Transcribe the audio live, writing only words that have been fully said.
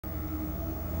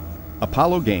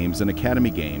Apollo Games and Academy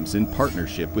Games, in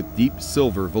partnership with Deep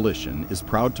Silver Volition, is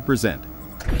proud to present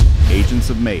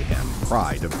Agents of Mayhem,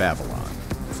 Pride of Babylon.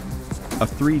 A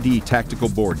 3D tactical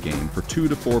board game for 2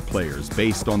 to 4 players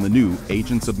based on the new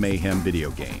Agents of Mayhem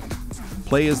video game.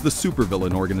 Play as the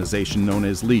supervillain organization known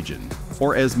as Legion,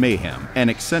 or as Mayhem, an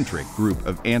eccentric group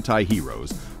of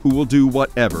anti-heroes who will do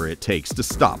whatever it takes to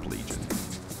stop Legion.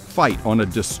 Fight on a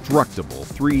destructible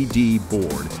 3D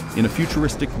board in a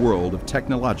futuristic world of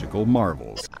technological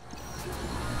marvels.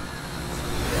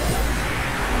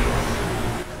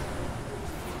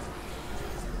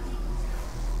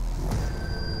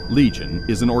 Legion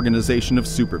is an organization of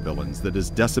supervillains that has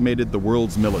decimated the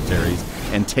world's militaries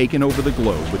and taken over the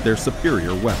globe with their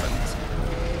superior weapons.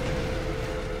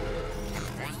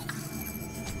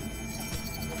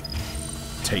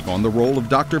 Take on the role of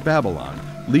Dr. Babylon,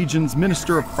 Legion's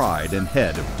Minister of Pride and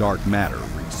head of dark matter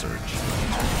research.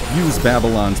 Use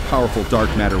Babylon's powerful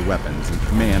dark matter weapons and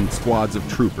command squads of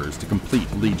troopers to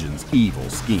complete Legion's evil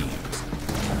schemes.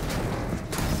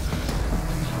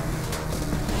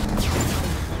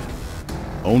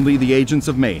 Only the Agents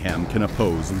of Mayhem can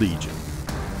oppose Legion.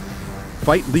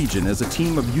 Fight Legion as a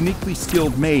team of uniquely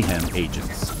skilled Mayhem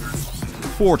agents.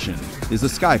 Fortune is a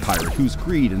sky pirate whose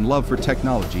greed and love for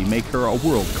technology make her a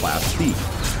world-class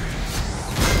thief.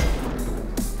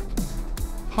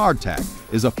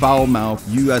 Hardtack is a foul-mouthed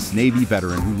U.S. Navy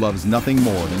veteran who loves nothing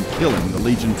more than killing the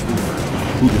Legion trooper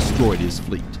who destroyed his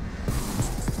fleet.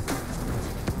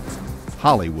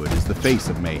 Hollywood is the face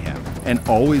of Mayhem and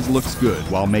always looks good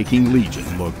while making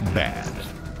Legion look bad.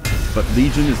 But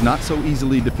Legion is not so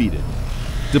easily defeated.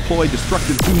 Deploy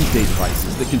destructive doomsday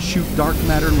devices that can shoot dark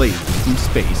matter lasers through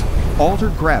space, alter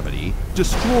gravity,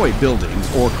 destroy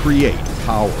buildings, or create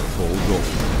powerful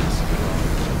golems.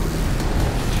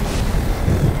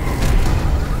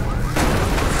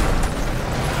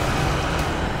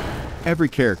 Every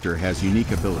character has unique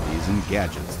abilities and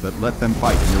gadgets that let them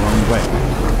fight in their own way.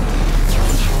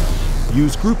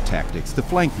 Use group tactics to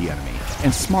flank the enemy,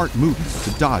 and smart movements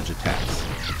to dodge attacks.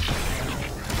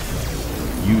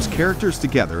 Use characters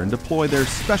together and deploy their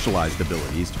specialized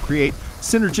abilities to create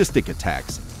synergistic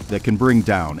attacks that can bring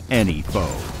down any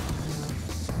foe.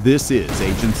 This is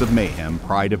Agents of Mayhem,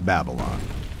 Pride of Babylon,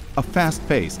 a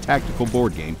fast-paced tactical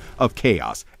board game of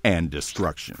chaos and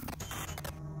destruction.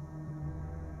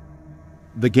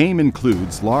 The game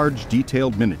includes large,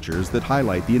 detailed miniatures that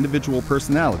highlight the individual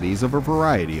personalities of a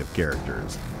variety of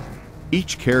characters.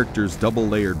 Each character's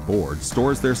double-layered board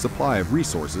stores their supply of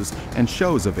resources and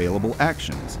shows available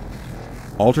actions.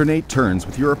 Alternate turns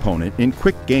with your opponent in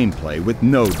quick gameplay with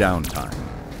no downtime.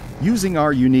 Using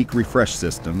our unique refresh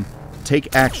system,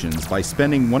 take actions by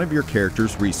spending one of your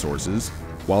character's resources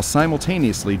while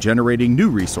simultaneously generating new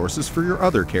resources for your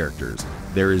other characters.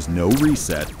 There is no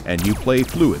reset, and you play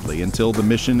fluidly until the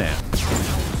mission ends.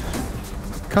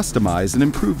 Customize and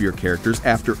improve your characters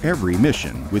after every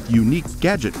mission with unique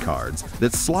gadget cards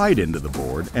that slide into the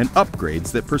board and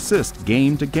upgrades that persist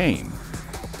game to game.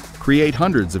 Create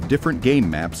hundreds of different game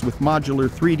maps with modular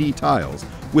 3D tiles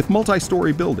with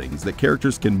multi-story buildings that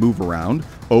characters can move around,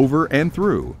 over, and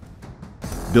through.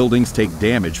 Buildings take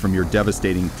damage from your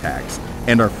devastating attacks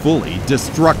and are fully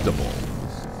destructible.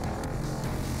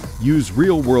 Use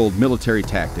real-world military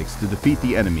tactics to defeat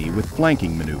the enemy with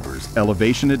flanking maneuvers,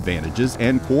 elevation advantages,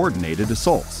 and coordinated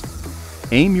assaults.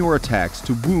 Aim your attacks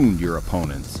to wound your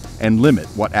opponents and limit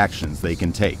what actions they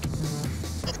can take.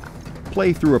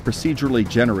 Play through a procedurally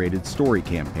generated story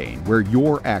campaign where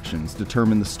your actions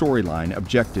determine the storyline,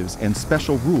 objectives, and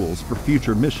special rules for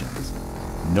future missions.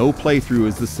 No playthrough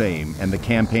is the same, and the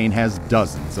campaign has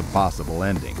dozens of possible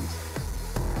endings.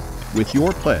 With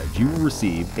your pledge, you will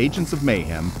receive Agents of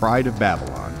Mayhem, Pride of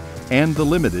Babylon, and the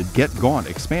limited Get Gaunt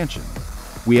expansion.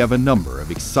 We have a number of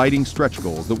exciting stretch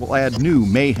goals that will add new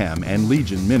Mayhem and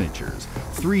Legion miniatures,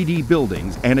 3D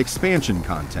buildings, and expansion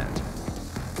content.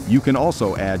 You can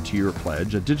also add to your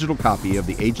pledge a digital copy of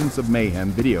the Agents of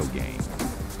Mayhem video game.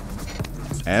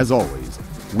 As always,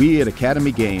 we at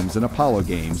Academy Games and Apollo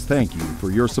Games thank you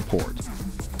for your support.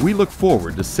 We look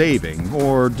forward to saving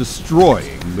or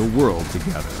destroying the world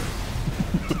together.